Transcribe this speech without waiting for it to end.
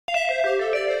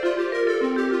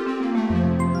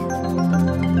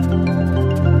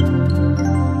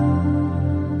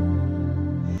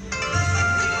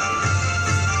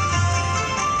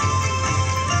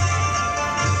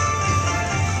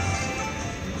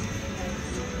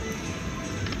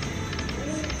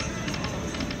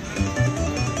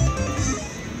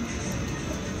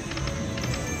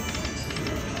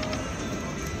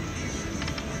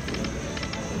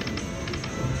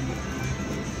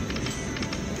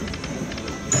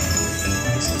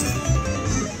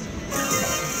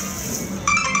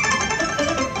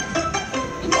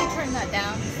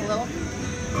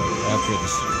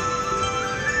kids.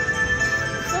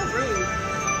 So rude.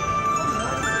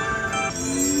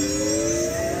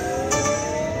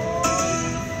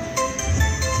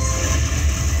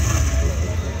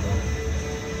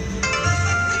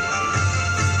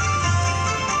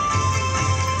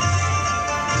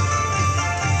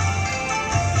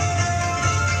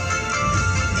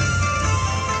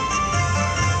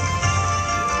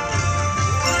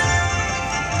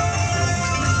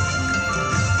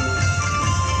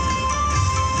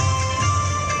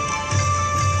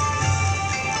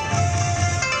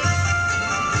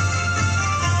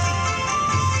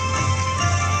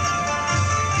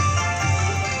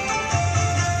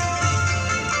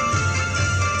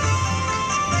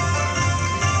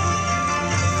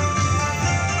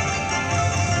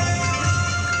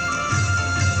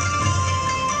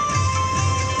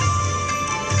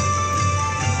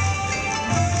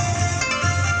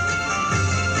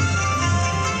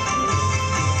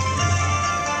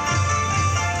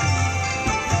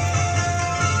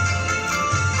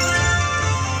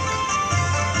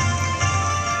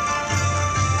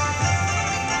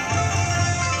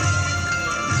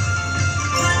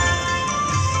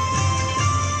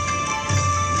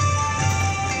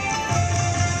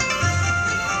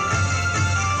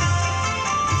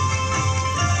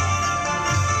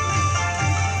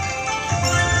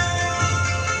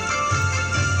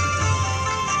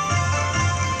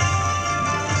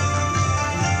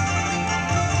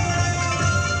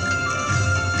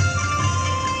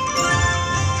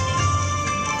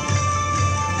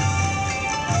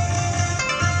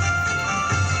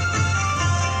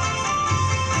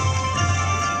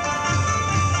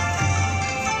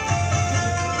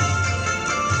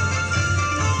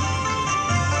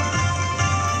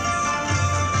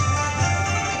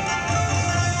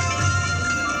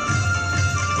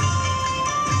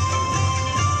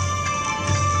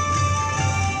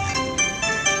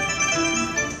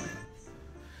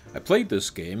 I played this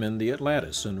game in the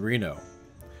Atlantis in Reno.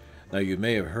 Now you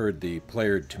may have heard the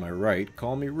player to my right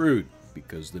call me rude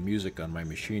because the music on my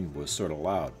machine was sort of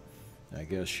loud. I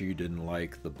guess she didn't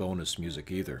like the bonus music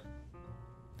either.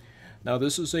 Now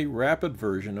this is a rapid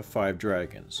version of 5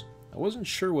 Dragons. I wasn't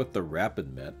sure what the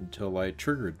rapid meant until I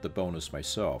triggered the bonus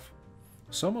myself.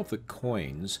 Some of the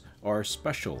coins are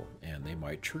special and they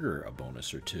might trigger a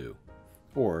bonus or two,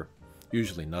 or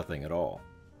usually nothing at all.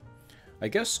 I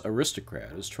guess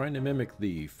Aristocrat is trying to mimic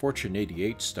the Fortune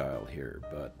 88 style here,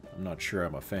 but I'm not sure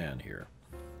I'm a fan here.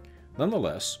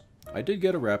 Nonetheless, I did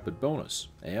get a rapid bonus,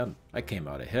 and I came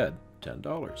out ahead,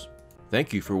 $10.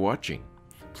 Thank you for watching.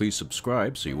 Please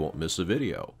subscribe so you won't miss a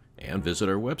video, and visit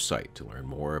our website to learn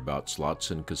more about slots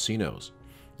and casinos.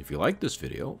 If you like this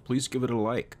video, please give it a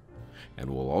like, and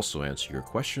we'll also answer your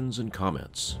questions and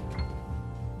comments.